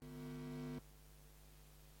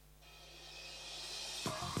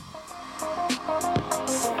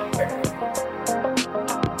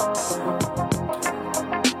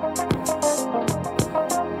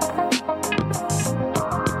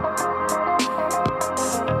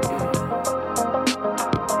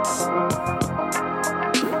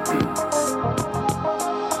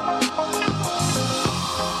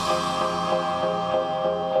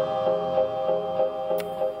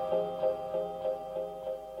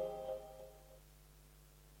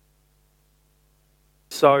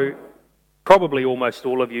So, probably almost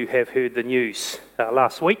all of you have heard the news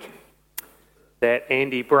last week that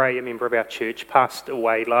Andy Bray, a member of our church, passed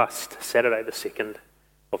away last Saturday, the 2nd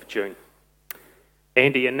of June.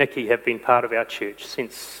 Andy and Nikki have been part of our church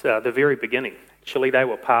since the very beginning. Actually, they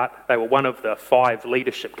were one of the 5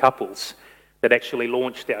 leadership couples that actually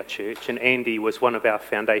launched our church, and Andy was one of our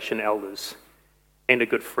foundation elders and a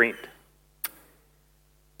good friend.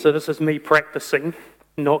 So this is me practicing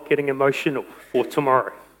not getting emotional for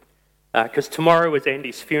tomorrow, because tomorrow is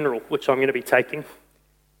Andy's funeral, which I'm going to be taking.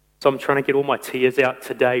 So I'm trying to get all my tears out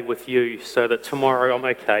today with you so that tomorrow I'm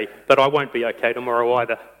okay, but I won't be okay tomorrow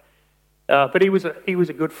either. But he was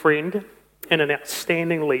a good friend and an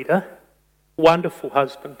outstanding leader, wonderful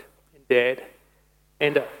husband and dad,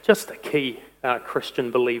 and just a key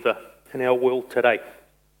Christian believer in our world today.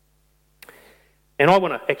 And I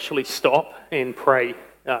want to actually stop and pray,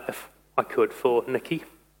 if I could, for Nikki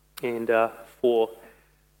and for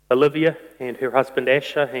Olivia and her husband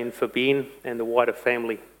Asher, and for Ben and the wider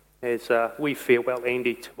family as we farewell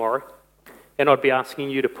Andy tomorrow. And I'd be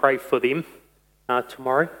asking you to pray for them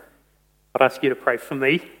tomorrow. I'd ask you to pray for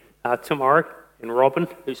me tomorrow, and Robin,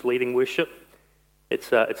 who's leading worship. It's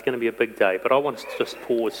going to be a big day, but I want us to just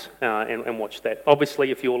pause and watch that.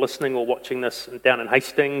 Obviously, if you're listening or watching this down in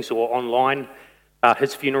Hastings or online,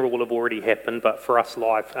 his funeral will have already happened, but for us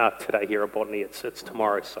live today here at Botany, it's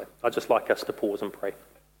tomorrow. So I'd just like us to pause and pray.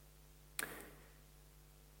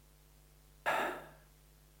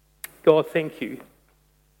 God, thank you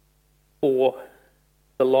for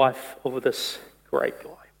the life of this great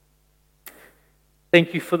guy.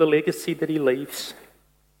 Thank you for the legacy that he leaves.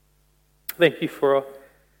 Thank you for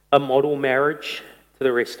a model marriage to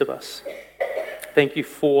the rest of us. Thank you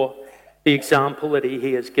for the example that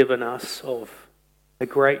he has given us of a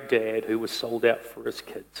great dad who was sold out for his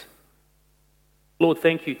kids. Lord,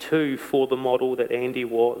 thank you too for the model that Andy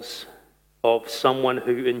was of someone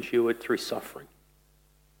who endured through suffering.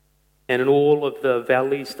 And in all of the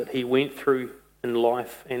valleys that he went through in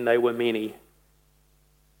life, and they were many,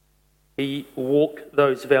 he walked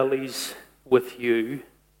those valleys with you,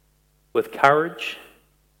 with courage,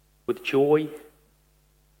 with joy,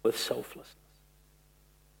 with selflessness.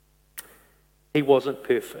 He wasn't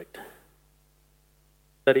perfect,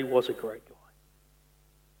 but he was a great guy.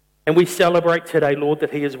 And we celebrate today, Lord,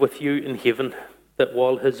 that he is with you in heaven, that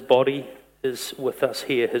while his body is with us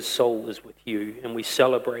here, his soul is with you. And we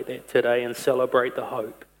celebrate that today and celebrate the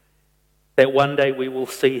hope that one day we will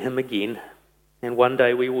see him again, and one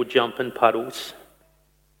day we will jump in puddles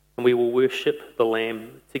and we will worship the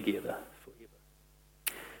Lamb together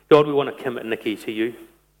forever. God, we want to commit Nikki to you,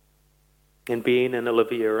 and Ben and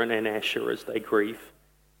Olivia and Asher as they grieve.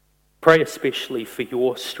 Pray especially for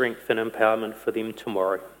your strength and empowerment for them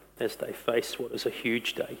tomorrow as they face what is a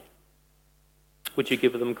huge day. Would you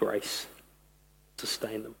give them grace,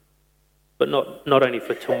 sustain them? But not only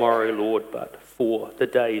for tomorrow, Lord, but for the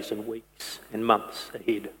days and weeks and months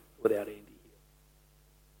ahead without Andy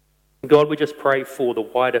here. God, we just pray for the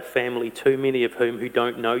wider family too, many of whom who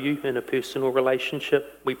don't know you in a personal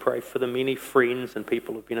relationship. We pray for the many friends and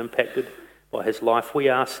people who have been impacted by his life. We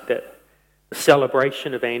ask that the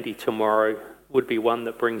celebration of Andy tomorrow would be one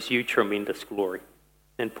that brings you tremendous glory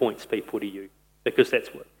and points people to you, because that's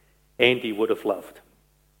what Andy would have loved.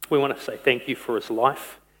 We want to say thank you for his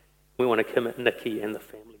life. We want to commit Nikki and the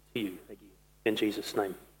family to you again. In Jesus'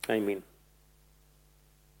 name, amen.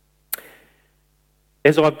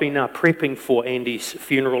 As I've been prepping for Andy's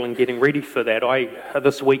funeral and getting ready for that, I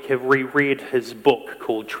this week have reread his book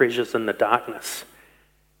called Treasures in the Darkness.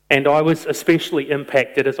 And I was especially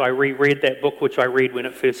impacted as I reread that book, which I read when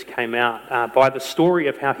it first came out, by the story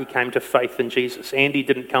of how he came to faith in Jesus. Andy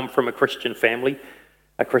didn't come from a Christian family,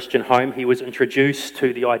 a Christian home. He was introduced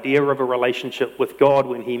to the idea of a relationship with God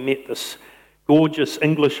when he met this gorgeous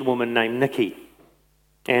English woman named Nikki.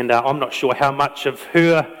 And I'm not sure how much of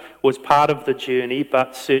her was part of the journey,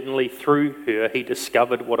 but certainly through her he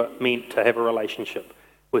discovered what it meant to have a relationship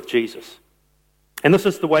with Jesus. And this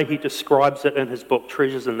is the way he describes it in his book,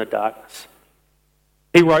 Treasures in the Darkness.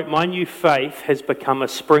 He wrote, "My new faith has become a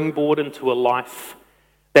springboard into a life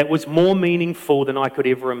that was more meaningful than I could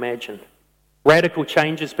ever imagine. Radical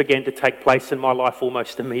changes began to take place in my life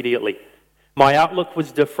almost immediately. My outlook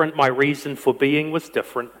was different. My reason for being was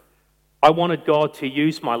different. I wanted God to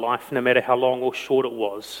use my life, no matter how long or short it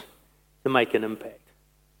was, to make an impact.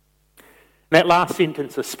 And that last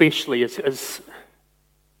sentence especially is,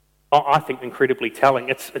 I think, incredibly telling.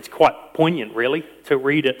 It's quite poignant, really, to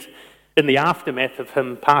read it in the aftermath of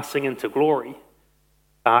him passing into glory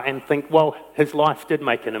and think, well, his life did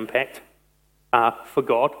make an impact for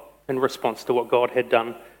God in response to what God had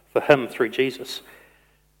done for him through Jesus.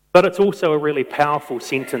 But it's also a really powerful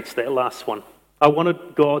sentence, that last one. I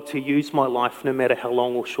wanted God to use my life, no matter how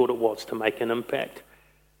long or short it was, to make an impact.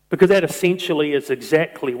 Because that essentially is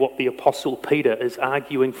exactly what the Apostle Peter is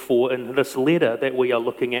arguing for in this letter that we are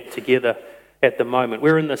looking at together at the moment.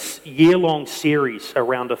 We're in this year-long series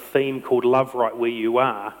around a theme called Love Right Where You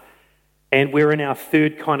Are. And we're in our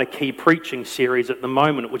third kind of key preaching series at the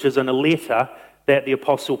moment, which is in a letter that the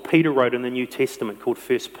Apostle Peter wrote in the New Testament called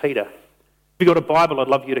 1 Peter. If you've got a Bible, I'd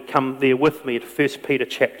love you to come there with me at 1 Peter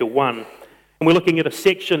chapter 1. And we're looking at a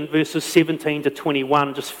section, verses 17 to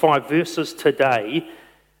 21, just 5 verses today,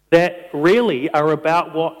 that really are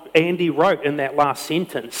about what Andy wrote in that last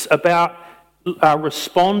sentence, about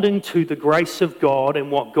responding to the grace of God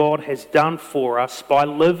and what God has done for us by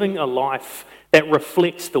living a life that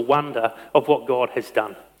reflects the wonder of what God has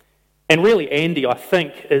done. And really, Andy, I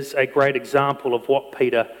think, is a great example of what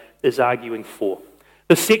Peter is arguing for.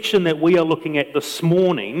 The section that we are looking at this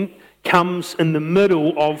morning comes in the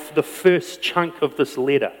middle of the first chunk of this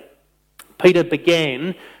letter. Peter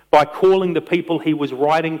began by calling the people he was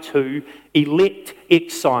writing to elect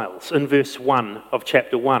exiles in verse 1 of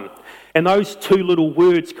chapter 1. And those two little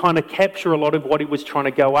words kind of capture a lot of what he was trying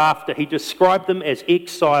to go after. He described them as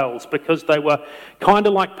exiles because they were kind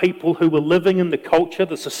of like people who were living in the culture,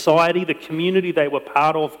 the society, the community they were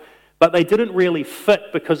part of, but they didn't really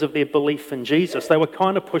fit because of their belief in Jesus. They were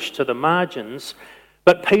kind of pushed to the margins.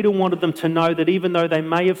 But Peter wanted them to know that even though they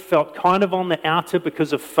may have felt kind of on the outer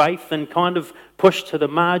because of faith and kind of pushed to the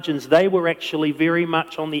margins, they were actually very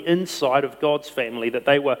much on the inside of God's family, that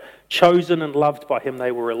they were chosen and loved by him,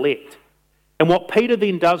 they were elect. And what Peter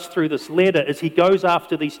then does through this letter is he goes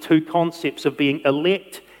after these two concepts of being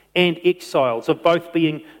elect and exiles, of both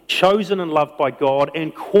being chosen and loved by God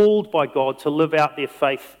and called by God to live out their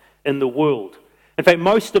faith in the world. In fact,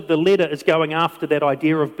 most of the letter is going after that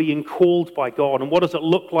idea of being called by God and what does it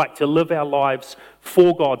look like to live our lives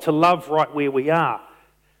for God, to love right where we are.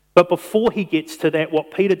 But before he gets to that,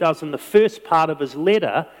 what Peter does in the first part of his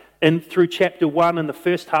letter and through chapter 1 and the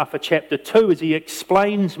first half of chapter 2 is he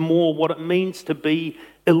explains more what it means to be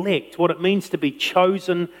elect, what it means to be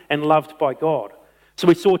chosen and loved by God. So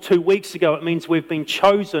we saw 2 weeks ago, it means we've been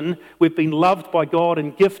chosen, we've been loved by God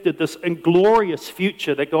and gifted this glorious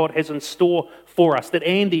future that God has in store for us, that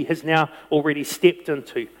Andy has now already stepped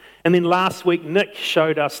into. And then last week, Nick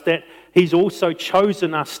showed us that he's also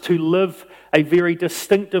chosen us to live a very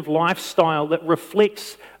distinctive lifestyle that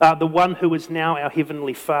reflects the one who is now our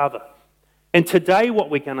Heavenly Father. And today what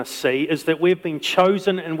we're going to see is that we've been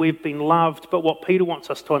chosen and we've been loved, but what Peter wants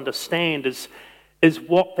us to understand is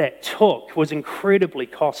what that took was incredibly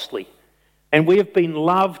costly. And we have been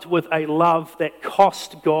loved with a love that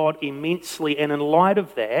cost God immensely. And in light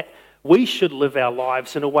of that, we should live our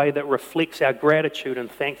lives in a way that reflects our gratitude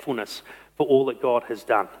and thankfulness for all that God has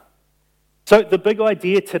done. So the big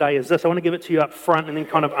idea today is this. I want to give it to you up front and then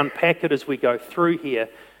kind of unpack it as we go through here.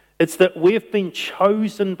 It's that we've been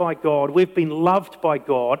chosen by God. We've been loved by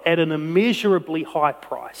God at an immeasurably high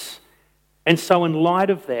price. And so in light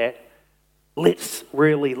of that, let's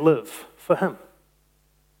really live for him.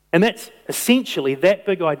 And that's essentially, that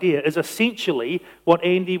big idea is essentially what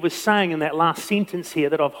Andy was saying in that last sentence here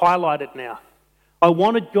that I've highlighted now. I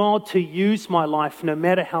wanted God to use my life, no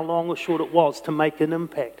matter how long or short it was, to make an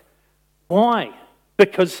impact. Why?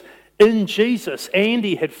 Because in Jesus,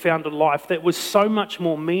 Andy had found a life that was so much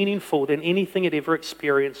more meaningful than anything he'd ever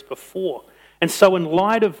experienced before. And so in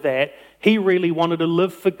light of that, he really wanted to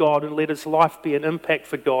live for God and let his life be an impact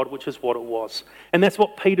for God, which is what it was. And that's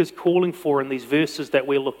what Peter's calling for in these verses that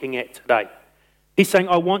we're looking at today. He's saying,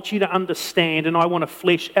 I want you to understand and I want to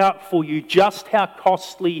flesh out for you just how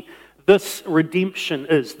costly this redemption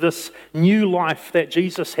is, this new life that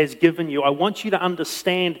Jesus has given you. I want you to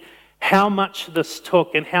understand how much this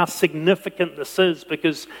took and how significant this is,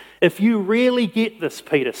 because if you really get this,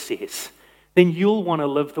 Peter says, then you'll want to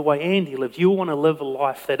live the way Andy lived. You'll want to live a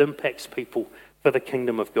life that impacts people for the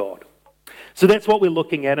kingdom of God. So that's what we're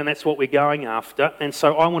looking at and that's what we're going after. And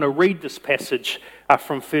so I want to read this passage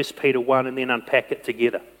from 1 Peter 1 and then unpack it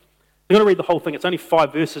together. I'm going to read the whole thing. It's only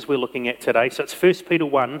 5 verses we're looking at today. So it's 1 Peter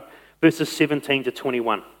 1, verses 17 to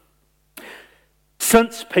 21.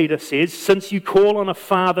 Since, Peter says, since you call on a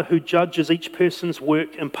Father who judges each person's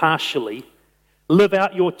work impartially, live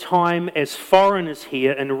out your time as foreigners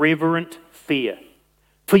here in reverent fear.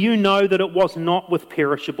 For you know that it was not with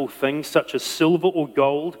perishable things such as silver or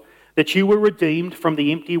gold that you were redeemed from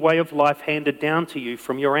the empty way of life handed down to you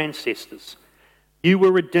from your ancestors. You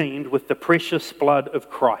were redeemed with the precious blood of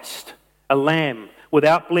Christ, a lamb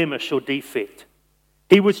without blemish or defect.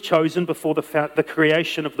 He was chosen before the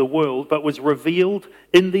creation of the world, but was revealed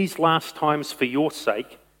in these last times for your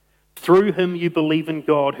sake. Through him you believe in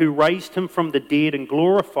God, who raised him from the dead and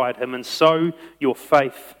glorified him, and so your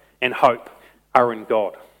faith and hope are in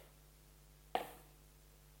God.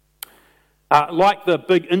 Like the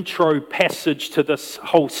big intro passage to this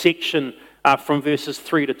whole section from verses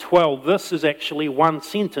 3 to 12, this is actually one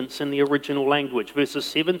sentence in the original language. Verses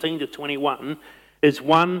 17 to 21 is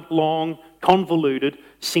one long, convoluted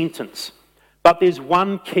sentence. But there's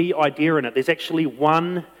one key idea in it. There's actually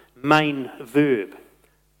one main verb.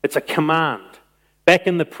 It's a command. Back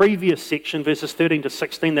in the previous section, verses 13 to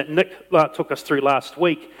 16, that Nick took us through last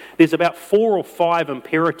week, there's about 4 or 5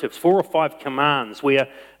 imperatives, 4 or 5 commands where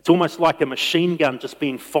it's almost like a machine gun just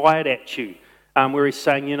being fired at you, where he's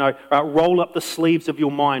saying, roll up the sleeves of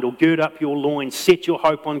your mind or gird up your loins, set your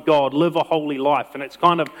hope on God, live a holy life. And it's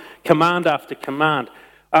kind of command after command.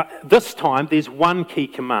 This time, there's one key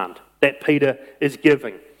command that Peter is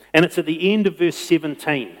giving. And it's at the end of verse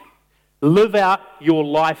 17. Live out your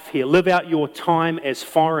life here. Live out your time as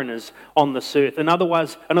foreigners on this earth. In other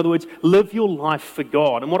words, live your life for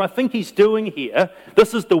God. And what I think he's doing here,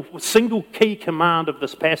 this is the single key command of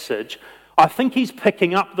this passage. I think he's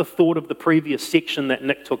picking up the thought of the previous section that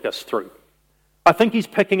Nick took us through. I think he's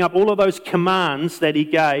picking up all of those commands that he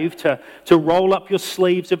gave to roll up your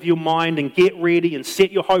sleeves of your mind and get ready and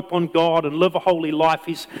set your hope on God and live a holy life.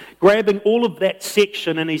 He's grabbing all of that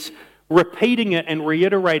section and he's repeating it and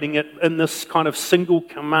reiterating it in this kind of single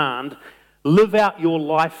command. Live out your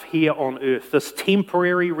life here on earth, this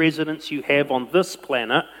temporary residence you have on this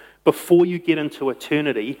planet before you get into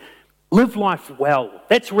eternity. Live life well.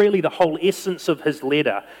 That's really the whole essence of his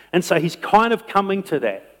letter. And so he's kind of coming to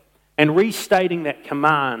that and restating that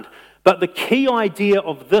command. But the key idea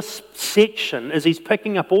of this section is he's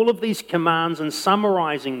picking up all of these commands and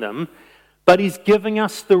summarizing them, but he's giving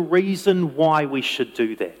us the reason why we should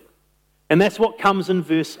do that. And that's what comes in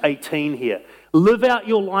verse 18 here. Live out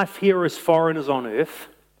your life here as foreigners on earth.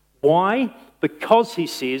 Why? Because, he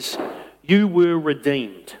says, you were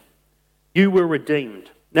redeemed. You were redeemed.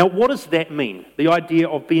 Now, what does that mean? The idea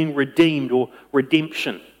of being redeemed or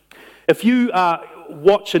redemption. If you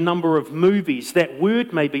watch a number of movies, that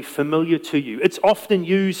word may be familiar to you. It's often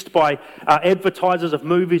used by advertisers of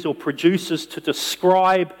movies or producers to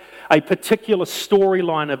describe a particular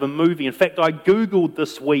storyline of a movie. In fact, I Googled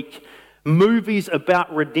this week movies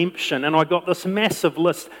about redemption, and I got this massive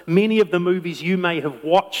list. Many of the movies you may have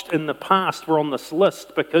watched in the past were on this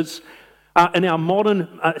list because in our modern,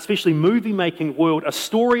 especially movie-making world, a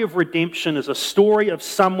story of redemption is a story of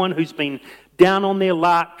someone who's been down on their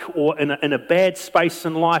luck or in a bad space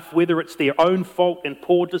in life, whether it's their own fault and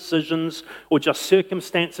poor decisions or just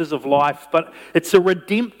circumstances of life. But it's a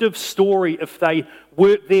redemptive story if they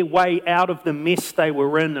work their way out of the mess they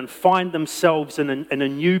were in and find themselves in a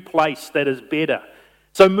new place that is better.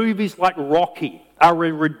 So movies like Rocky are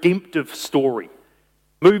a redemptive story.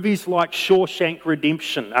 Movies like Shawshank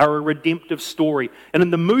Redemption are a redemptive story. And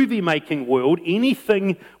in the movie-making world,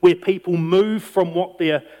 anything where people move from what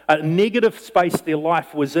their negative space their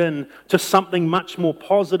life was in to something much more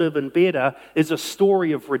positive and better is a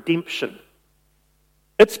story of redemption.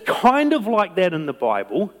 It's kind of like that in the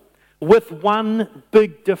Bible, with one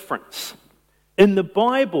big difference. In the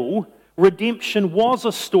Bible, redemption was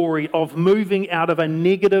a story of moving out of a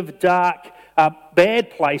negative, dark,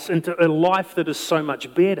 bad place into a life that is so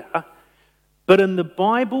much better. But in the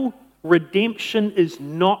Bible, redemption is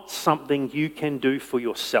not something you can do for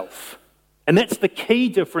yourself. And that's the key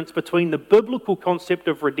difference between the biblical concept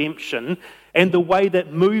of redemption and the way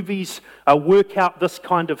that movies work out this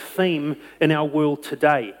kind of theme in our world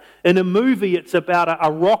today. In a movie, it's about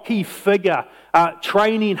a rocky figure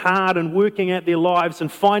training hard and working out their lives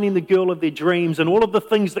and finding the girl of their dreams and all of the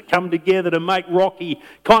things that come together to make Rocky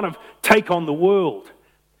kind of take on the world.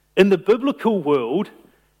 In the biblical world,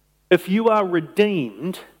 if you are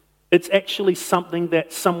redeemed, it's actually something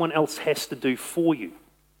that someone else has to do for you.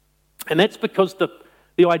 And that's because the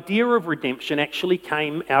idea of redemption actually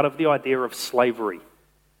came out of the idea of slavery.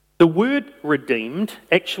 The word redeemed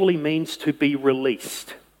actually means to be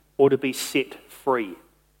released or to be set free.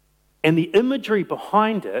 And the imagery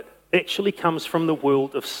behind it actually comes from the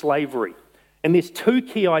world of slavery. And there's two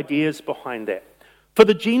key ideas behind that. For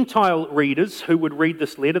the Gentile readers who would read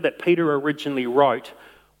this letter that Peter originally wrote,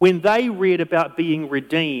 when they read about being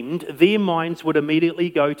redeemed, their minds would immediately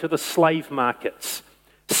go to the slave markets.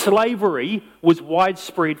 Slavery was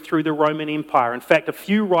widespread through the Roman Empire. In fact, a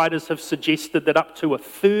few writers have suggested that up to a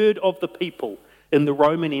third of the people in the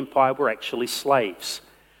Roman Empire were actually slaves.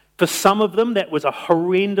 For some of them, that was a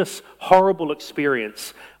horrendous, horrible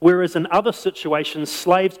experience, whereas in other situations,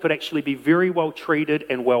 slaves could actually be very well treated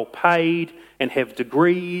and well paid and have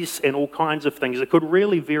degrees and all kinds of things. It could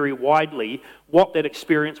really vary widely what that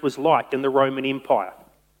experience was like in the Roman Empire.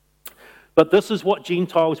 But this is what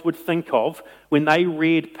Gentiles would think of when they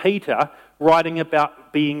read Peter writing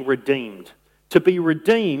about being redeemed. To be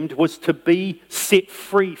redeemed was to be set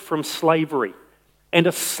free from slavery. And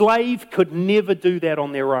a slave could never do that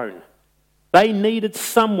on their own. They needed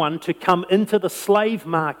someone to come into the slave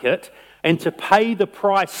market and to pay the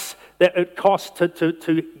price that it cost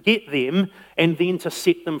to get them and then to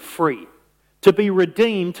set them free. To be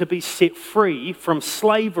redeemed, to be set free from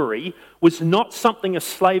slavery, was not something a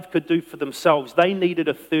slave could do for themselves. They needed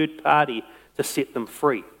a third party to set them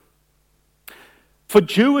free. For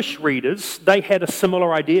Jewish readers, they had a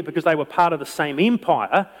similar idea because they were part of the same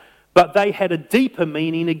empire, but they had a deeper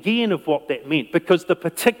meaning again of what that meant, because the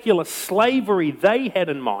particular slavery they had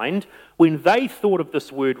in mind when they thought of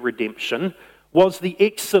this word redemption was the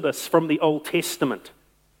Exodus from the Old Testament,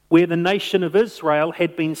 where the nation of Israel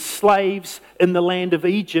had been slaves in the land of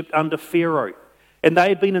Egypt under Pharaoh. And they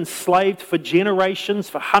had been enslaved for generations,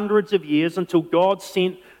 for hundreds of years, until God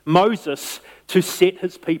sent Moses to set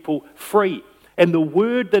his people free. And the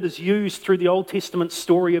word that is used through the Old Testament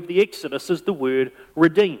story of the Exodus is the word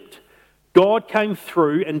redeemed. God came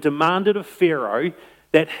through and demanded of Pharaoh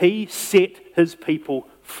that he set his people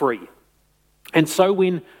free. And so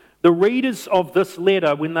when the readers of this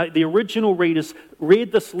letter, when the original readers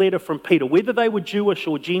read this letter from Peter, whether they were Jewish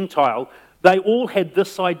or Gentile, they all had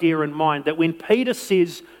this idea in mind, that when Peter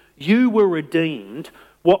says, you were redeemed,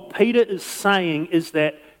 what Peter is saying is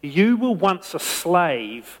that you were once a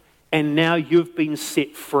slave and now you've been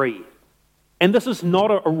set free. And this is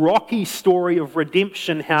not a rocky story of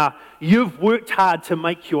redemption, how you've worked hard to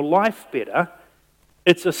make your life better.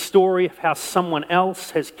 It's a story of how someone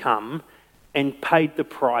else has come and paid the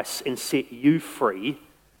price and set you free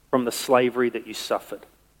from the slavery that you suffered.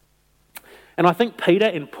 And I think Peter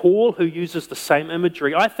and Paul, who uses the same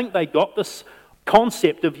imagery, I think they got this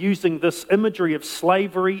concept of using this imagery of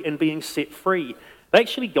slavery and being set free. They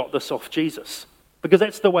actually got this off Jesus, because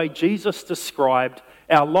that's the way Jesus described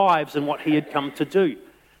our lives and what he had come to do.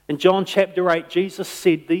 In John chapter 8, Jesus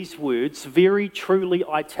said these words, very truly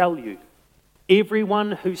I tell you,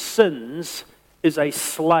 everyone who sins is a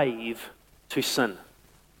slave to sin.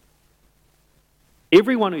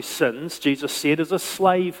 Everyone who sins, Jesus said, is a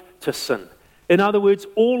slave to sin. In other words,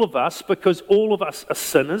 all of us, because all of us are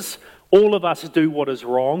sinners, all of us do what is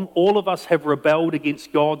wrong, all of us have rebelled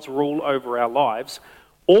against God's rule over our lives,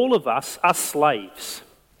 all of us are slaves.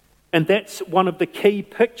 And that's one of the key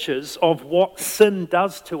pictures of what sin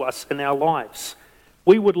does to us in our lives.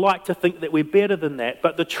 We would like to think that we're better than that,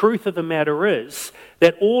 but the truth of the matter is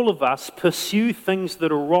that all of us pursue things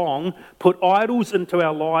that are wrong, put idols into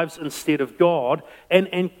our lives instead of God,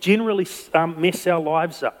 and generally mess our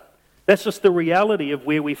lives up. That's just the reality of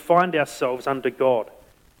where we find ourselves under God.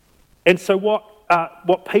 And so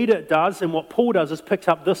what Peter does and what Paul does is picks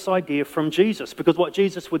up this idea from Jesus, because what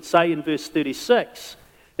Jesus would say in verse 36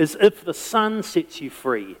 is, if the Son sets you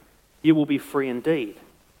free, you will be free indeed.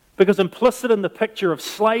 Because implicit in the picture of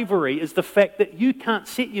slavery is the fact that you can't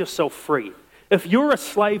set yourself free. If you're a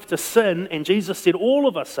slave to sin, and Jesus said all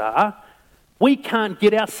of us are, we can't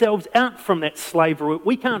get ourselves out from that slavery.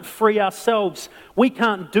 We can't free ourselves. We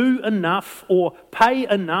can't do enough or pay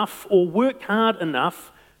enough or work hard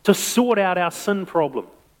enough to sort out our sin problem.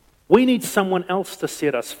 We need someone else to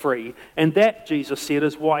set us free. And that, Jesus said,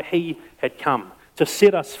 is why he had come, to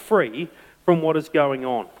set us free from what is going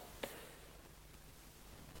on.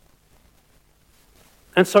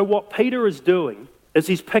 And so what Peter is doing is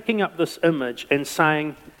he's picking up this image and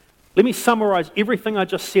saying, let me summarize everything I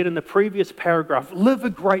just said in the previous paragraph. Live a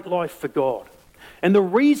great life for God. And the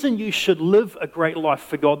reason you should live a great life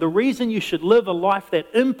for God, the reason you should live a life that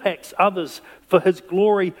impacts others for his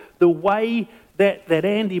glory the way that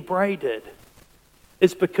Andy Bray did,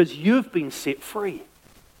 is because you've been set free.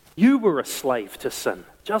 You were a slave to sin,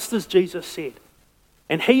 just as Jesus said.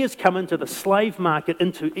 And he has come into the slave market,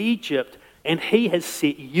 into Egypt, and he has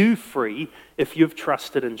set you free if you've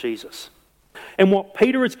trusted in Jesus. And what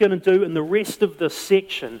Peter is going to do in the rest of this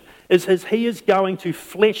section is he is going to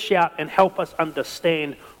flesh out and help us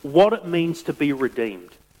understand what it means to be redeemed.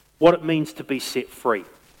 what it means to be set free.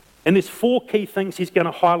 And there's 4 key things he's going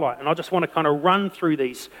to highlight, and I just want to kind of run through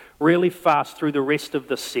these really fast through the rest of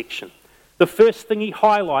this section. The first thing he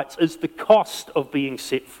highlights is the cost of being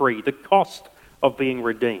set free, the cost of being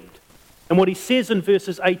redeemed. And what he says in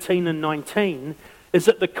verses 18 and 19 is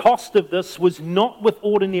that the cost of this was not with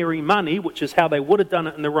ordinary money, which is how they would have done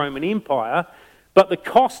it in the Roman Empire, but the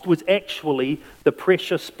cost was actually the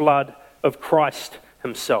precious blood of Christ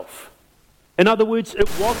himself. In other words, it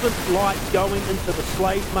wasn't like going into the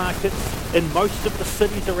slave markets in most of the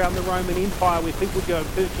cities around the Roman Empire where people would go and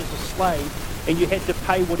purchase a slave and you had to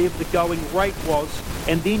pay whatever the going rate was,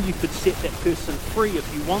 and then you could set that person free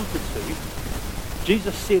if you wanted to.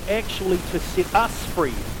 Jesus said actually to set us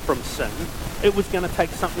free from sin, it was going to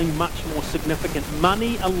take something much more significant.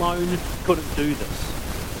 Money alone couldn't do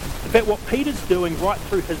this. In fact, what Peter's doing right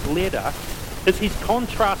through his letter is he's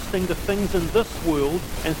contrasting the things in this world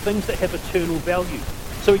and things that have eternal value.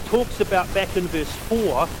 So he talks about back in verse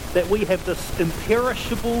 4 that we have this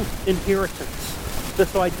imperishable inheritance,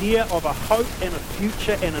 this idea of a hope and a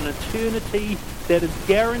future and an eternity that is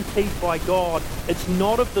guaranteed by God. It's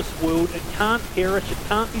not of this world. It can't perish. It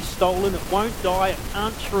can't be stolen. It won't die. It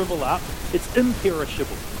can't shrivel up. It's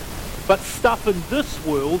imperishable. But stuff in this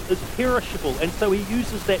world is perishable. And so he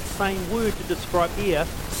uses that same word to describe here,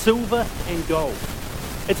 silver and gold.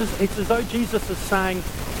 It's as though Jesus is saying,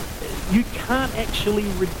 you can't actually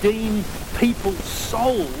redeem people's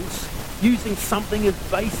souls using something as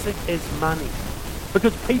basic as money.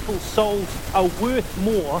 Because people's souls are worth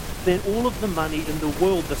more than all of the money in the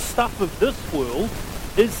world. The stuff of this world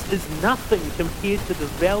is nothing compared to the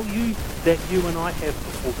value that you and I have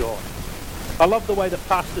before God. I love the way that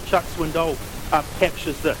Pastor Chuck Swindoll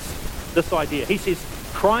captures this idea. He says,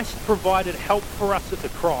 Christ provided help for us at the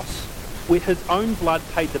cross, where his own blood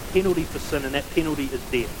paid the penalty for sin, and that penalty is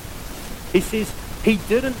death. He says, he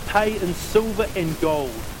didn't pay in silver and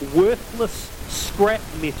gold, worthless scrap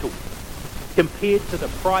metal, compared to the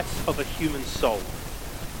price of a human soul.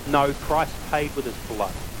 No, Christ paid with his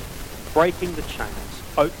blood, breaking the chains,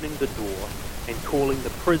 opening the door, and calling the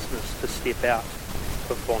prisoners to step out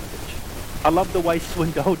of bondage. I love the way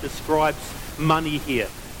Swindoll describes money here.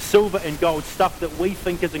 Silver and gold, stuff that we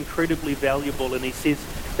think is incredibly valuable. And he says,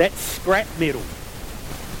 that's scrap metal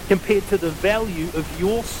compared to the value of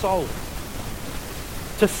your soul.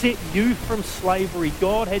 To set you from slavery,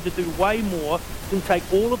 God had to do way more than take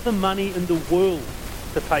all of the money in the world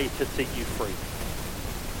to pay to set you free.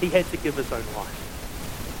 He had to give his own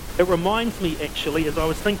life. It reminds me, actually, as I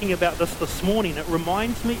was thinking about this morning, it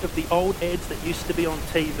reminds me of the old ads that used to be on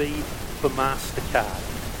TV for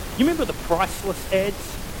MasterCard. You remember the priceless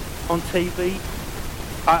ads on TV?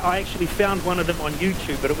 I actually found one of them on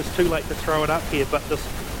YouTube, but it was too late to throw it up here. But this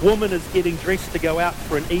woman is getting dressed to go out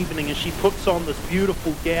for an evening, and she puts on this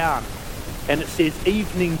beautiful gown, and it says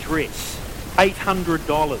evening dress,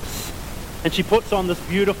 $800. And she puts on this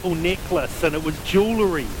beautiful necklace, and it was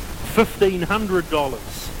jewellery,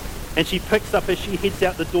 $1,500. And she picks up, as she heads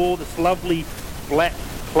out the door, this lovely black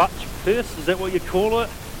clutch purse, is that what you call it?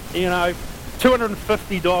 You know,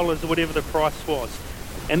 $250 or whatever the price was.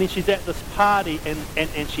 And then she's at this party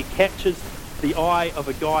and she catches the eye of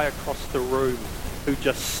a guy across the room who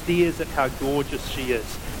just stares at how gorgeous she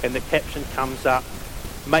is. And the caption comes up,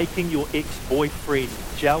 making your ex-boyfriend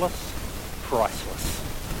jealous, priceless.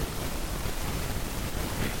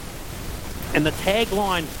 And the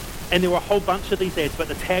tagline, and there were a whole bunch of these ads, but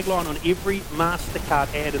the tagline on every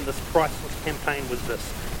MasterCard ad in this priceless campaign was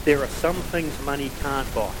this: there are some things money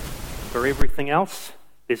can't buy. For everything else,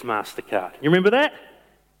 there's MasterCard. You remember that?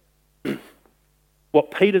 What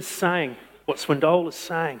Peter's saying, what Swindoll is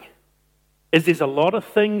saying, is there's a lot of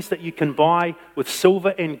things that you can buy with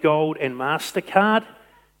silver and gold and MasterCard,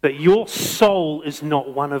 but your soul is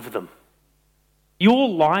not one of them. Your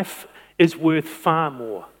life is worth far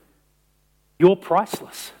more. You're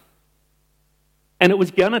priceless. And it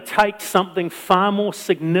was going to take something far more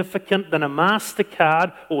significant than a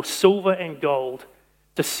MasterCard or silver and gold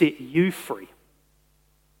to set you free.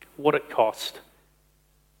 What it cost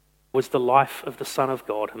was the life of the Son of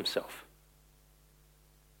God himself.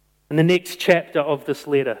 In the next chapter of this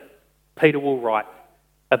letter, Peter will write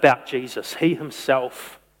about Jesus. He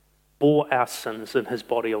himself bore our sins in his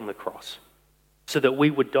body on the cross, so that we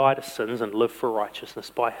would die to sins and live for righteousness.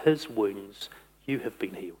 By his wounds, you have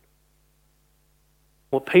been healed.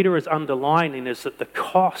 What Peter is underlining is that the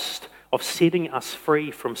cost of setting us free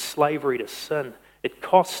from slavery to sin, it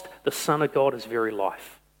cost the Son of God his very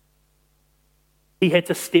life. He had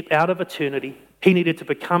to step out of eternity He needed to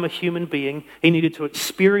become a human being. He needed to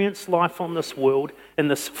experience life on this world in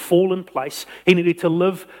this fallen place. He needed to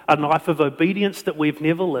live a life of obedience that we've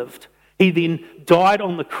never lived. He then died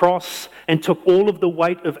on the cross and took all of the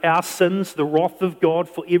weight of our sins, the wrath of God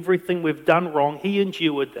for everything we've done wrong. He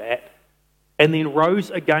endured that and then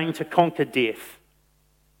rose again to conquer death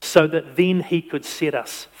so that then he could set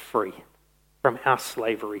us free from our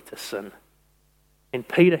slavery to sin. And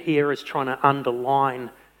Peter here is trying to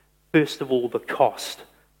underline, first of all, the cost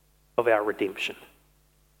of our redemption.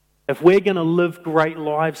 If we're going to live great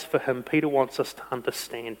lives for him, Peter wants us to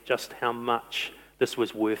understand just how much this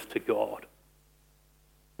was worth to God,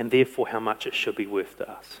 and therefore how much it should be worth to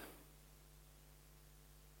us.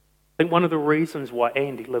 I think one of the reasons why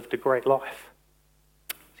Andy lived a great life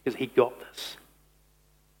is because he got this.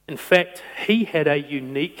 In fact, he had a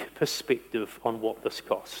unique perspective on what this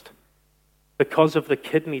cost because of the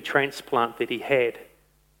kidney transplant that he had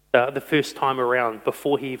the first time around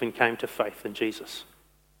before he even came to faith in Jesus.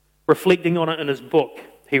 Reflecting on it in his book,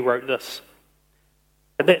 he wrote this.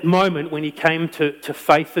 At that moment when he came to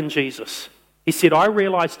faith in Jesus, he said, I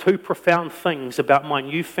realized two profound things about my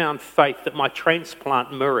newfound faith that my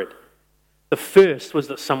transplant mirrored. The first was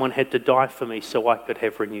that someone had to die for me so I could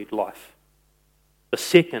have renewed life. The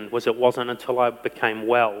second was it wasn't until I became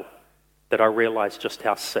well that I realized just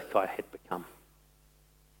how sick I had become.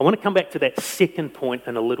 I want to come back to that second point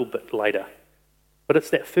in a little bit later, but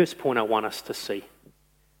it's that first point I want us to see.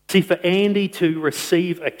 See, for Andy to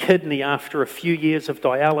receive a kidney after a few years of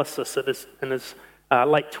dialysis in his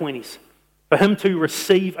late 20s, for him to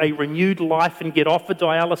receive a renewed life and get off a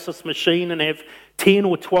dialysis machine and have 10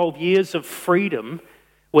 or 12 years of freedom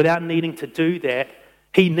without needing to do that,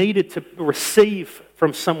 he needed to receive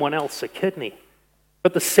from someone else a kidney.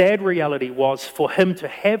 But the sad reality was, for him to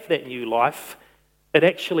have that new life, it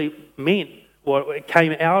actually meant, well, it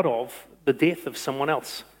came out of the death of someone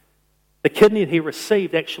else. The kidney that he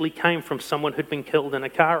received actually came from someone who'd been killed in a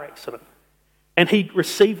car accident. And he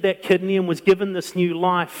received that kidney and was given this new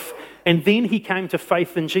life, and then he came to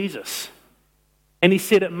faith in Jesus. And he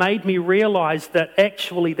said, it made me realize that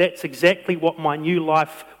actually that's exactly what my new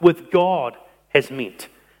life with God has meant.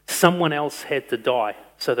 Someone else had to die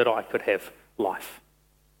so that I could have life.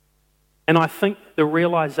 And I think the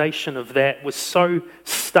realization of that was so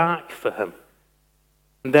stark for him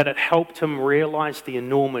that it helped him realize the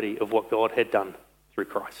enormity of what God had done through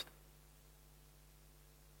Christ.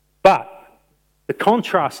 But the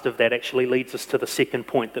contrast of that actually leads us to the second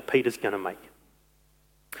point that Peter's going to make.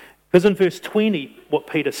 Because in verse 20, what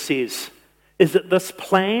Peter says is that this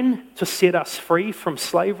plan to set us free from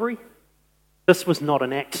slavery, this was not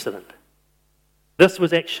an accident. This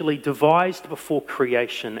was actually devised before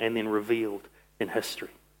creation and then revealed in history.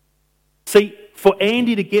 See, for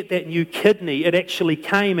Andy to get that new kidney, it actually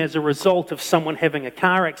came as a result of someone having a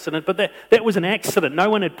car accident, but that was an accident.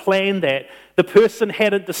 No one had planned that. The person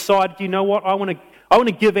hadn't decided, you know what, I want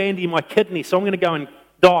to give Andy my kidney, so I'm going to go and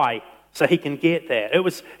die so he can get that. It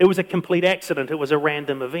was a complete accident. It was a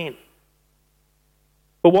random event.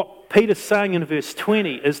 But what Peter's saying in verse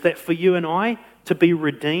 20 is that for you and I to be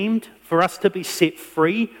redeemed, for us to be set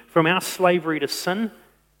free from our slavery to sin,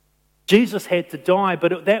 Jesus had to die,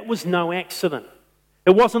 but that was no accident.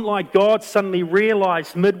 It wasn't like God suddenly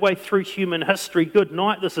realized midway through human history, good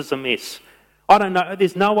night, this is a mess. I don't know,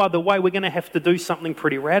 there's no other way, we're going to have to do something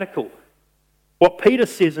pretty radical. What Peter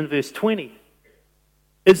says in verse 20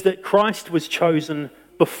 is that Christ was chosen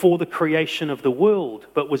before the creation of the world,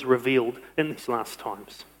 but was revealed in these last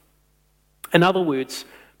times. In other words,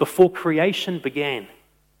 before creation began,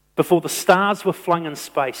 before the stars were flung in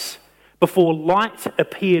space, before light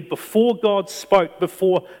appeared, before God spoke,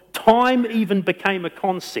 before time even became a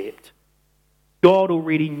concept, God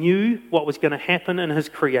already knew what was going to happen in his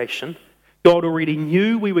creation. God already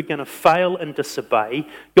knew we were going to fail and disobey.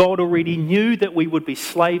 God already knew that we would be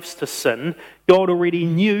slaves to sin. God already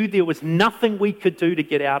knew there was nothing we could do to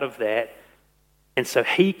get out of that. And so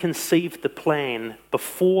he conceived the plan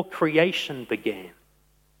before creation began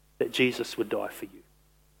that Jesus would die for you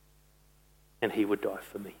and he would die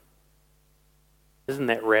for me. Isn't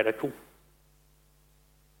that radical?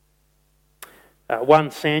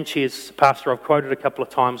 Juan Sanchez, pastor I've quoted a couple of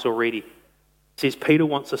times already, says Peter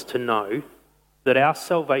wants us to know that our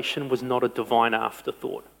salvation was not a divine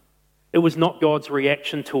afterthought. It was not God's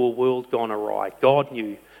reaction to a world gone awry. God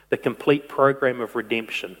knew the complete program of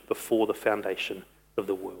redemption before the foundation of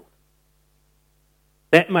the world.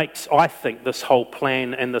 That makes, I think, this whole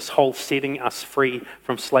plan and this whole setting us free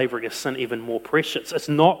from slavery to sin even more precious. It's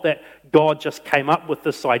not that God just came up with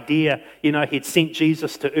this idea, he'd sent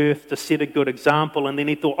Jesus to earth to set a good example and then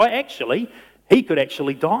he thought, he could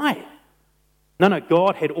actually die. No,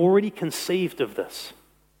 God had already conceived of this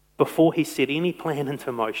before he set any plan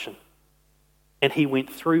into motion. And he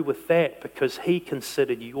went through with that because he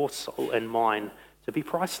considered your soul and mine to be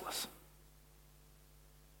priceless.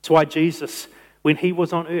 That's why Jesus, when he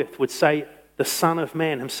was on earth, would say, the Son of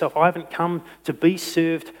Man himself, I haven't come to be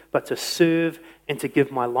served, but to serve and to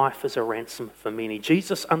give my life as a ransom for many.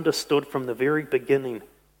 Jesus understood from the very beginning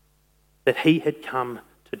that he had come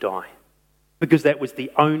to die, because that was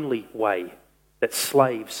the only way that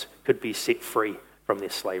slaves could be set free from their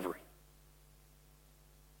slavery.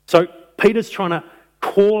 So Peter's trying to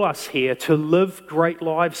call us here to live great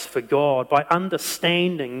lives for God by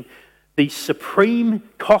understanding the supreme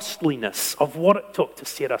costliness of what it took to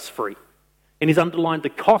set us free. And he's underlined the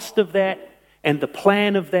cost of that and the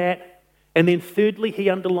plan of that. And then thirdly, he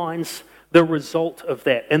underlines the result of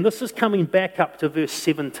that. And this is coming back up to verse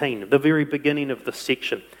 17, the very beginning of this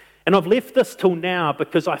section. And I've left this till now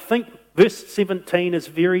because I think verse 17 is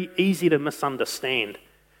very easy to misunderstand.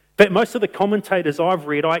 In fact, most of the commentators I've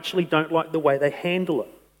read, I actually don't like the way they handle it.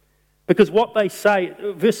 Because what they say,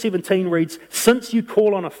 verse 17 reads, since you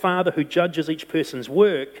call on a Father who judges each person's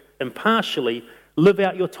work impartially, live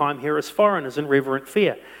out your time here as foreigners in reverent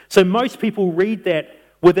fear. So most people read that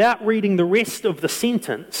without reading the rest of the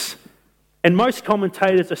sentence, and most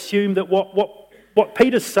commentators assume that what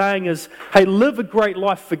Peter's saying is, hey, live a great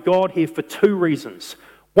life for God here for two reasons.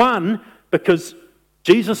 One, because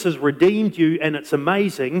Jesus has redeemed you and it's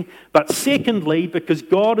amazing, but secondly, because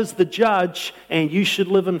God is the judge and you should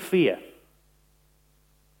live in fear.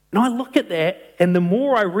 And I look at that, and the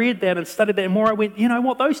more I read that and studied that, the more I went, you know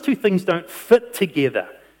what, those two things don't fit together.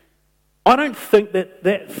 I don't think that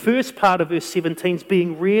that first part of verse 17 is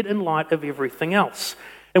being read in light of everything else.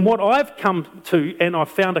 And what I've come to, and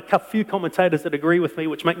I've found a few commentators that agree with me,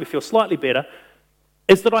 which make me feel slightly better,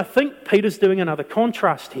 is that I think Peter's doing another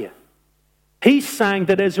contrast here. He's saying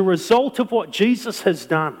that as a result of what Jesus has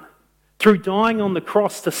done, through dying on the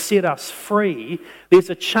cross to set us free,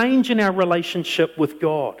 there's a change in our relationship with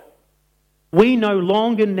God. We no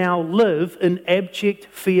longer now live in abject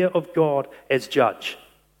fear of God as judge.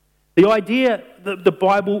 The idea that the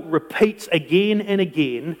Bible repeats again and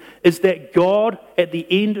again is that God, at the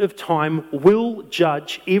end of time, will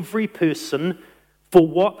judge every person for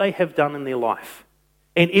what they have done in their life.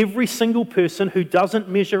 And every single person who doesn't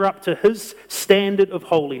measure up to his standard of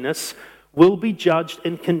holiness will be judged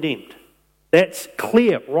and condemned. That's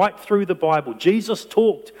clear right through the Bible. Jesus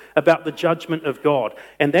talked about the judgment of God,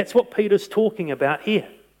 and that's what Peter's talking about here.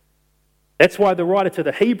 That's why the writer to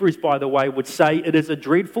the Hebrews, by the way, would say it is a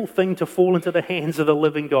dreadful thing to fall into the hands of the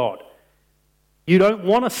living God. You don't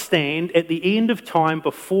want to stand at the end of time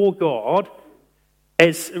before God.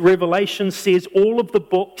 As Revelation says, all of the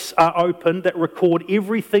books are open that record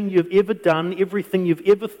everything you've ever done, everything you've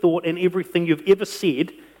ever thought, and everything you've ever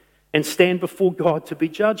said, and stand before God to be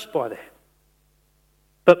judged by that.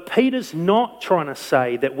 But Peter's not trying to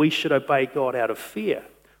say that we should obey God out of fear.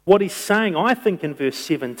 What he's saying, I think, in verse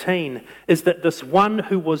 17, is that this one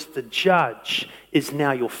who was the judge is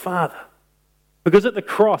now your Father. Because at the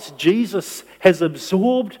cross, Jesus has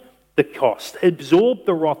absorbed the cost, absorbed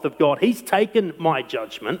the wrath of God. He's taken my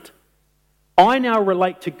judgment. I now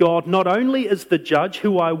relate to God not only as the judge,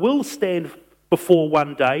 who I will stand before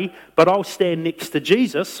one day, but I'll stand next to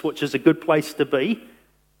Jesus, which is a good place to be.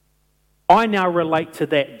 I now relate to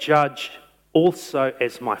that judge also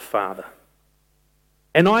as my Father.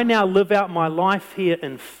 And I now live out my life here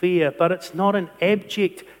in fear, but it's not an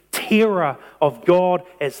abject terror of God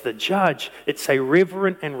as the judge. It's a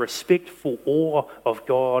reverent and respectful awe of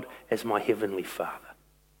God as my heavenly Father.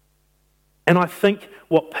 And I think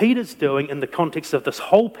what Peter's doing in the context of this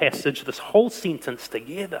whole passage, this whole sentence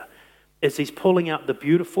together, is he's pulling out the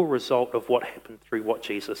beautiful result of what happened through what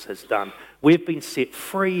Jesus has done. We've been set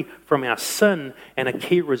free from our sin, and a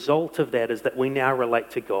key result of that is that we now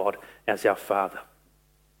relate to God as our Father.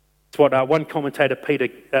 It's what one commentator,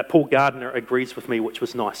 Paul Gardner, agrees with me, which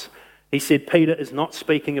was nice. He said, Peter is not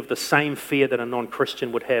speaking of the same fear that a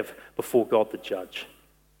non-Christian would have before God the judge.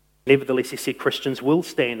 Nevertheless, he said, Christians will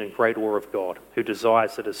stand in great awe of God, who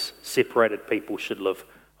desires that his separated people should live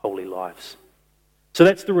holy lives. So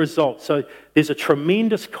that's the result. So there's a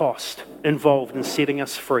tremendous cost involved in setting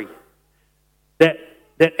us free.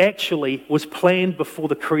 That actually was planned before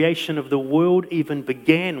the creation of the world even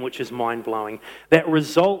began, which is mind-blowing. That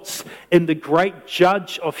results in the great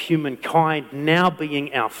judge of humankind now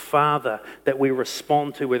being our Father, that we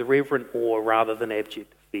respond to with reverent awe rather than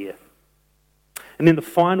abject fear. And then the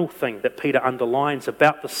final thing that Peter underlines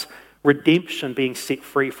about this redemption, being set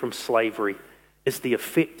free from slavery, is the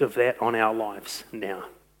effect of that on our lives now.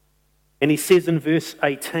 And he says in verse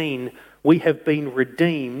 18, we have been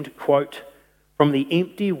redeemed, quote, from the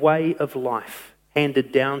empty way of life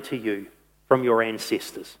handed down to you from your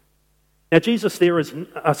ancestors. Now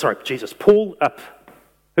Paul,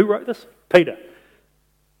 who wrote this? Peter.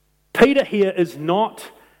 Peter here is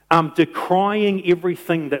not decrying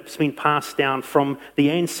everything that's been passed down from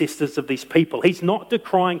the ancestors of these people. He's not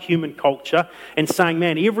decrying human culture and saying,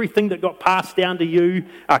 man, everything that got passed down to you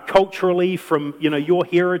culturally from your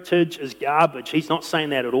heritage is garbage. He's not saying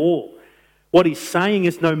that at all. What he's saying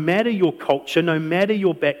is no matter your culture, no matter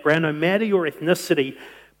your background, no matter your ethnicity,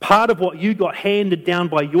 part of what you got handed down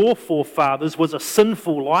by your forefathers was a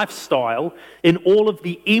sinful lifestyle in all of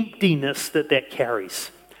the emptiness that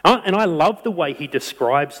carries. And I love the way he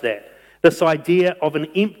describes that, this idea of an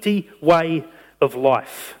empty way of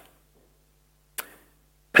life.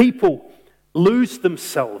 People lose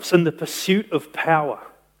themselves in the pursuit of power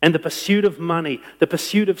and the pursuit of money, the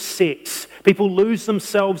pursuit of sex. People lose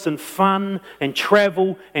themselves in fun and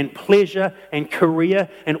travel and pleasure and career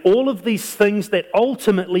and all of these things that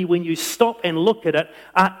ultimately, when you stop and look at it,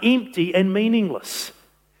 are empty and meaningless.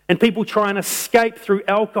 And people try and escape through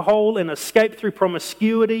alcohol and escape through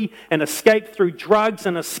promiscuity and escape through drugs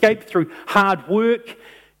and escape through hard work.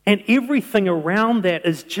 And everything around that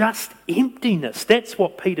is just emptiness. That's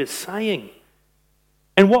what Peter's saying.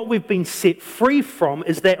 And what we've been set free from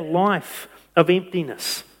is that life of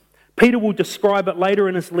emptiness. Peter will describe it later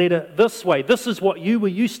in his letter this way. This is what you were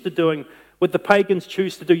used to doing, what the pagans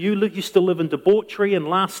choose to do. You used to live in debauchery and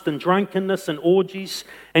lust and drunkenness and orgies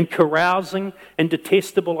and carousing and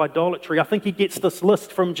detestable idolatry. I think he gets this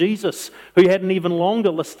list from Jesus, who had an even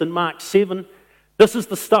longer list in Mark 7. This is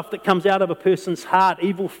the stuff that comes out of a person's heart.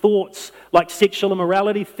 Evil thoughts like sexual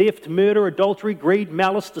immorality, theft, murder, adultery, greed,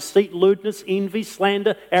 malice, deceit, lewdness, envy,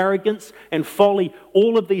 slander, arrogance, and folly.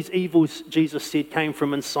 All of these evils, Jesus said, came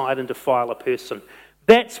from inside and defile a person.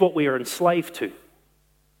 That's what we are enslaved to.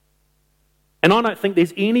 And I don't think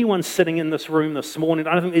there's anyone sitting in this room this morning,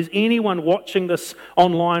 I don't think there's anyone watching this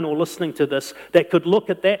online or listening to this that could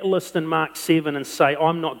look at that list in Mark 7 and say,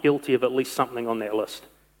 I'm not guilty of at least something on that list.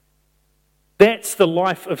 That's the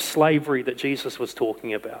life of slavery that Jesus was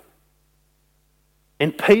talking about.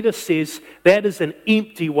 And Peter says that is an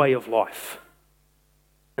empty way of life.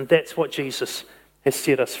 And that's what Jesus has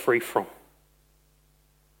set us free from.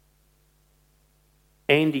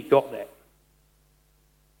 Andy got that.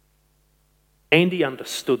 Andy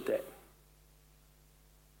understood that.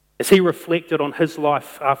 As he reflected on his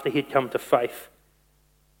life after he'd come to faith,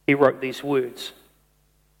 he wrote these words.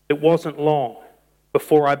 It wasn't long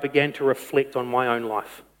before I began to reflect on my own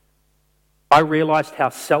life. I realized how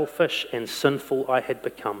selfish and sinful I had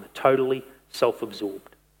become, totally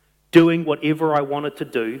self-absorbed. Doing whatever I wanted to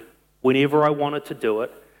do, whenever I wanted to do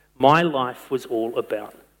it, my life was all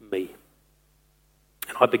about me.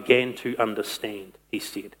 And I began to understand, he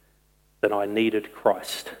said, that I needed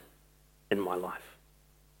Christ in my life.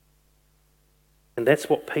 And that's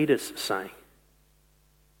what Peter's saying.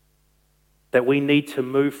 That we need to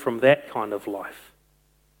move from that kind of life.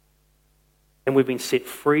 And we've been set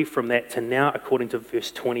free from that to now, according to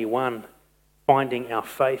verse 21, finding our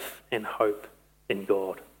faith and hope in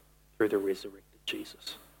God through the resurrected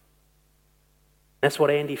Jesus. That's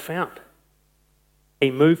what Andy found.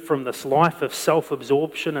 He moved from this life of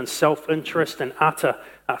self-absorption and self-interest and utter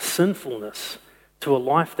sinfulness to a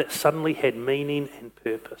life that suddenly had meaning and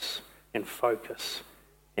purpose and focus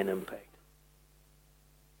and impact.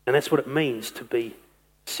 And that's what it means to be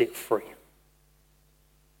set free.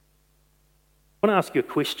 I want to ask you a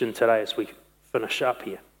question today as we finish up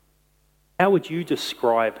here. How would you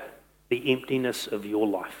describe the emptiness of your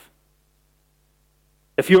life?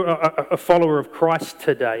 If you're a follower of Christ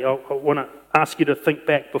today, I want to ask you to think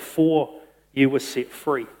back before you were set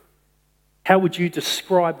free. How would you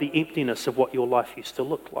describe the emptiness of what your life used to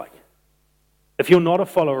look like? If you're not a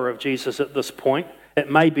follower of Jesus at this point, it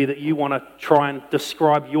may be that you want to try and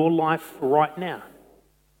describe your life right now.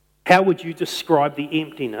 How would you describe the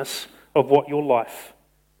emptiness of what your life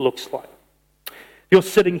looks like? If you're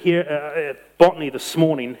sitting here at Botany this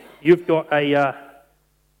morning, you've got a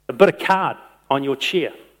bit of card on your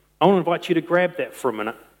chair. I want to invite you to grab that for a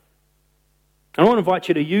minute. I want to invite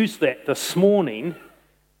you to use that this morning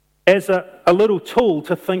as a little tool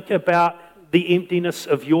to think about the emptiness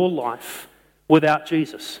of your life without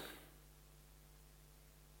Jesus.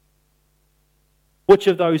 Which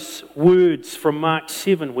of those words from Mark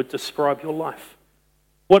 7 would describe your life?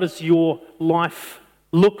 What does your life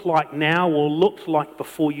look like now or looked like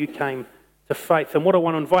before you came to faith? And what I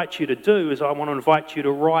want to invite you to do is I want to invite you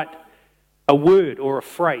to write a word or a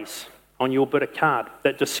phrase on your bit of card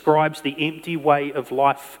that describes the empty way of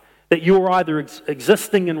life that you're either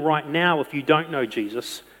existing in right now if you don't know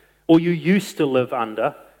Jesus, or you used to live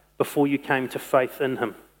under before you came to faith in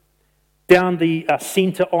him. Down the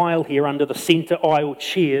centre aisle here, under the centre aisle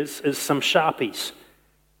chairs, is some Sharpies.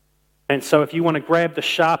 And so if you want to grab the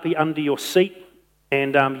Sharpie under your seat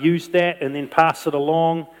and use that and then pass it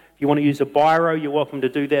along, if you want to use a biro, you're welcome to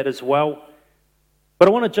do that as well. But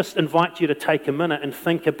I want to just invite you to take a minute and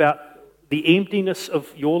think about the emptiness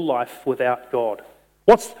of your life without God.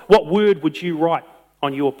 What word would you write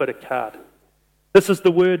on your bit of card? This is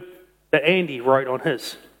the word that Andy wrote on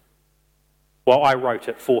his. Well, I wrote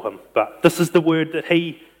it for him, but this is the word that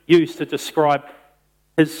he used to describe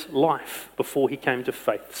his life before he came to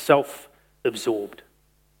faith: self-absorbed.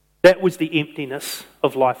 That was the emptiness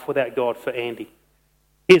of life without God for Andy.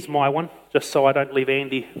 Here's my one, just so I don't leave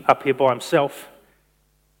Andy up here by himself.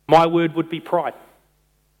 My word would be pride.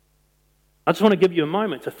 I just want to give you a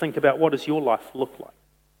moment to think about, what does your life look like?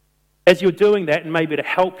 As you're doing that, and maybe to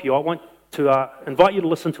help you, I want to invite you to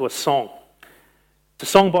listen to a song. It's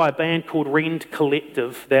a song by a band called Rend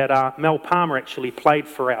Collective that Mel Palmer actually played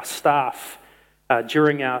for our staff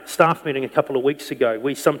during our staff meeting a couple of weeks ago.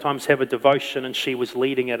 We sometimes have a devotion, and she was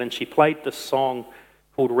leading it, and she played this song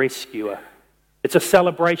called Rescuer. It's a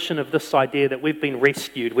celebration of this idea that we've been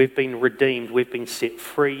rescued, we've been redeemed, we've been set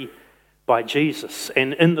free by Jesus.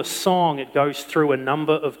 And in the song, it goes through a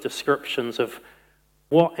number of descriptions of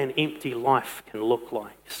what an empty life can look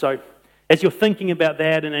like. So as you're thinking about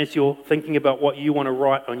that, and as you're thinking about what you want to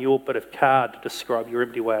write on your bit of card to describe your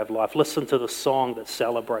empty way of life, listen to the song that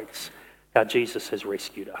celebrates how Jesus has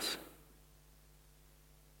rescued us.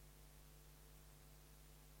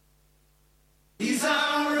 He's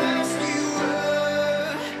our rescuer.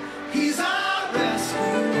 He's our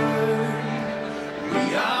rescuer.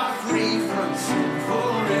 We are free from sin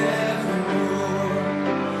forevermore.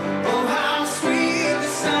 Oh, how sweet the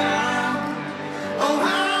sound. Oh,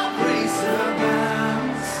 how grace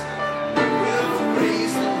abounds. We'll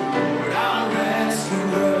praise the Lord, our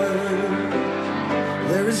rescuer.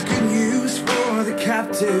 There is good news for the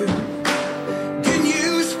captive. Good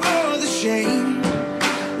news for the shame.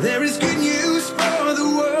 There is good news for the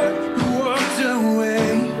one who walked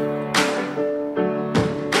away.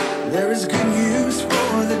 There is good news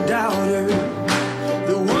for the doubter,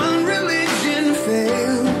 the one religion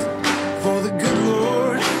failed. For the good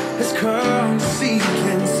Lord has come to seek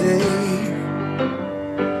and save.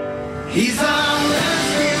 He's our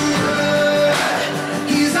rescuer.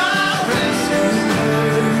 He's our rescuer.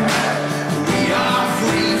 We are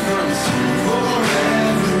free from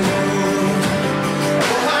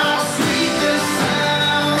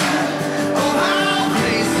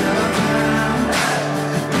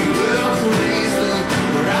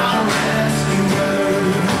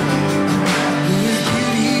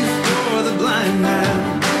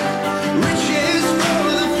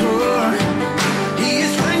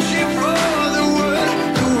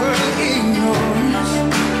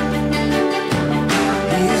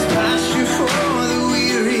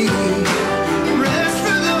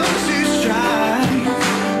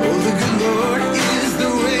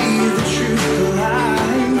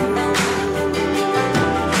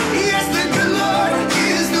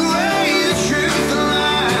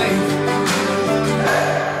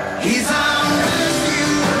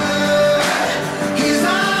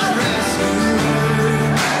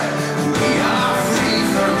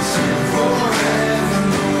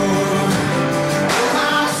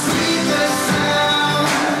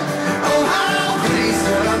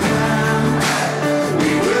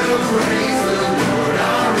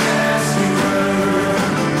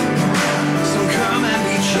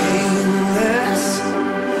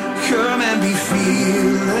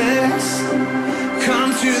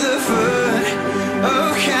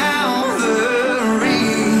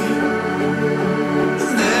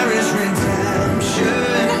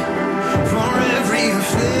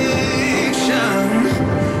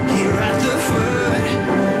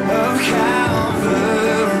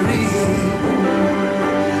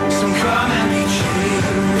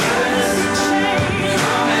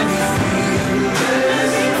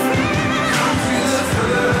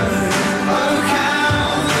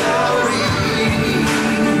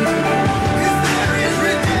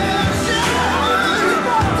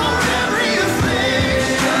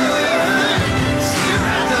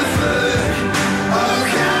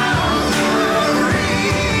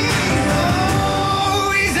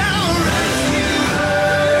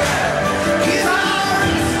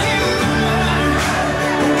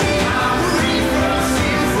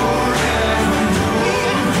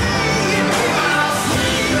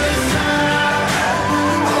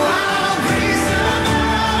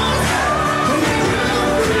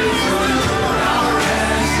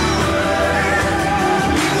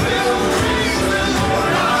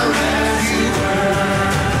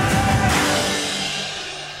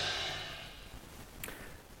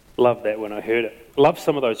Love that when I heard it. Love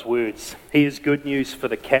some of those words. He is good news for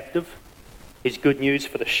the captive. He's good news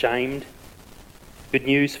for the shamed. Good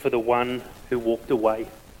news for the one who walked away.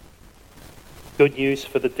 Good news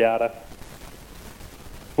for the doubter.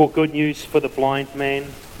 Well, good news for the blind man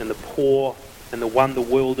and the poor and the one the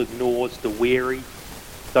world ignores, the weary,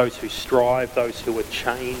 those who strive, those who are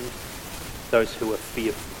chained, those who are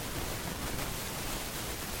fearful.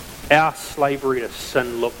 Our slavery to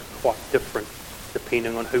sin looked quite different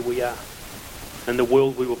depending on who we are, and the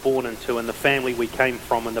world we were born into, and the family we came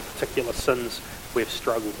from, and the particular sins we've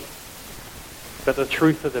struggled with. But the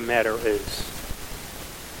truth of the matter is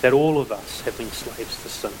that all of us have been slaves to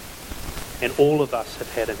sin, and all of us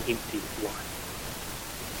have had an empty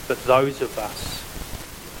life. But those of us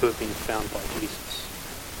who have been found by Jesus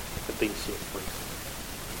have been set free.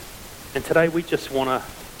 And today we just want to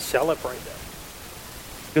celebrate that.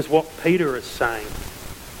 Because what Peter is saying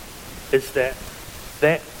is that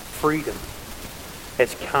freedom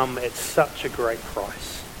has come at such a great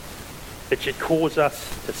price. It should cause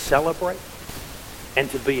us to celebrate and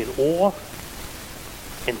to be in awe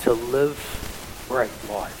and to live great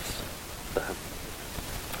lives for him.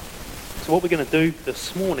 So what we're going to do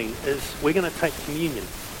this morning is we're going to take communion.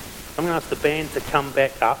 I'm going to ask the band to come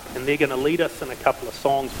back up, and they're going to lead us in a couple of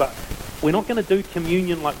songs, but we're not going to do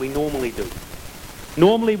communion like we normally do.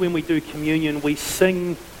 Normally when we do communion, we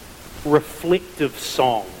sing reflective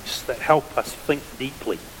songs that help us think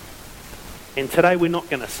deeply. And today we're not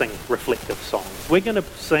going to sing reflective songs. We're going to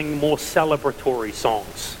sing more celebratory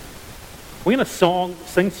songs. We're going to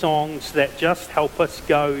sing songs that just help us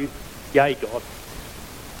go, yay God,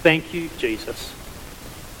 thank you Jesus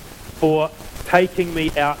for taking me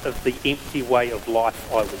out of the empty way of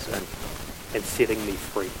life I was in and setting me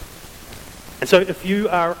free. And so if you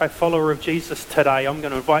are a follower of Jesus today, I'm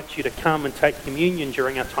going to invite you to come and take communion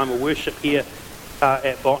during our time of worship here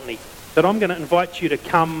at Botany. But I'm going to invite you to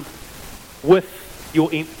come with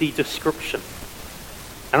your empty description.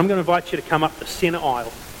 And I'm going to invite you to come up the centre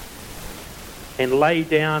aisle and lay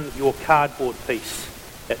down your cardboard piece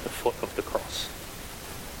at the foot of the cross,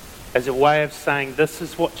 as a way of saying, this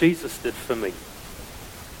is what Jesus did for me.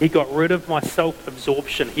 He got rid of my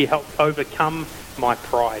self-absorption. He helped overcome my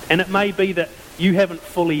pride. And it may be that you haven't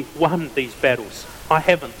fully won these battles. I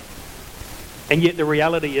haven't. And yet the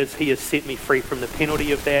reality is he has set me free from the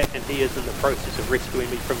penalty of that, and he is in the process of rescuing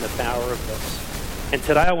me from the power of this. And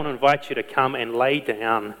today I want to invite you to come and lay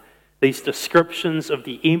down these descriptions of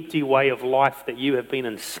the empty way of life that you have been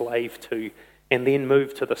enslaved to, and then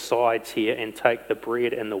move to the sides here and take the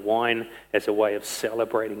bread and the wine as a way of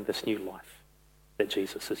celebrating this new life that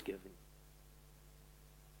Jesus has given.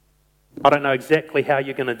 I don't know exactly how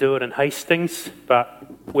you're going to do it in Hastings, but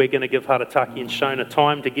we're going to give Harataki and Shona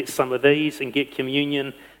time to get some of these and get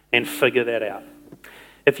communion and figure that out.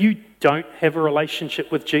 If you don't have a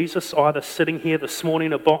relationship with Jesus, either sitting here this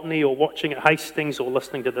morning at Botany or watching at Hastings or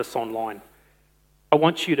listening to this online, I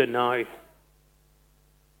want you to know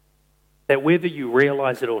that whether you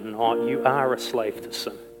realize it or not, you are a slave to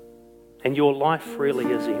sin. And your life really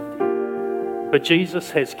is empty. But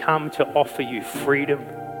Jesus has come to offer you freedom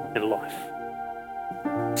and life.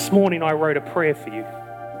 This morning I wrote a prayer for you.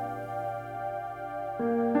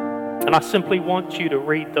 And I simply want you to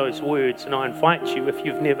read those words, and I invite you, if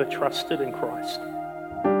you've never trusted in Christ,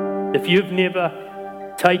 if you've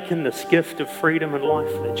never taken this gift of freedom and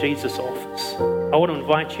life that Jesus offers, I want to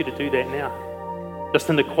invite you to do that now. Just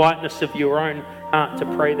in the quietness of your own heart to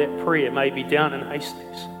pray that prayer, maybe down in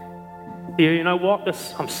Hastings. You know what?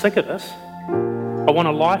 I'm sick of this. I want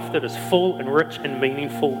a life that is full and rich and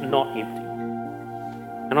meaningful, not empty.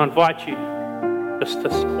 And I invite you just to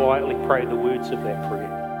quietly pray the words of that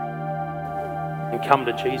prayer and come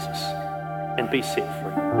to Jesus and be set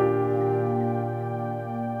free.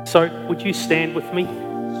 So would you stand with me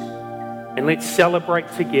and let's celebrate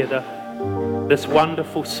together this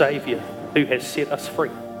wonderful Saviour who has set us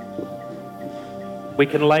free. We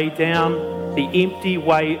can lay down the empty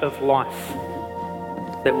way of life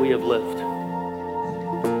that we have lived,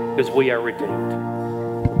 because we are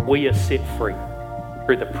redeemed. We are set free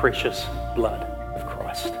through the precious blood of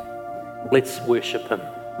Christ. Let's worship him.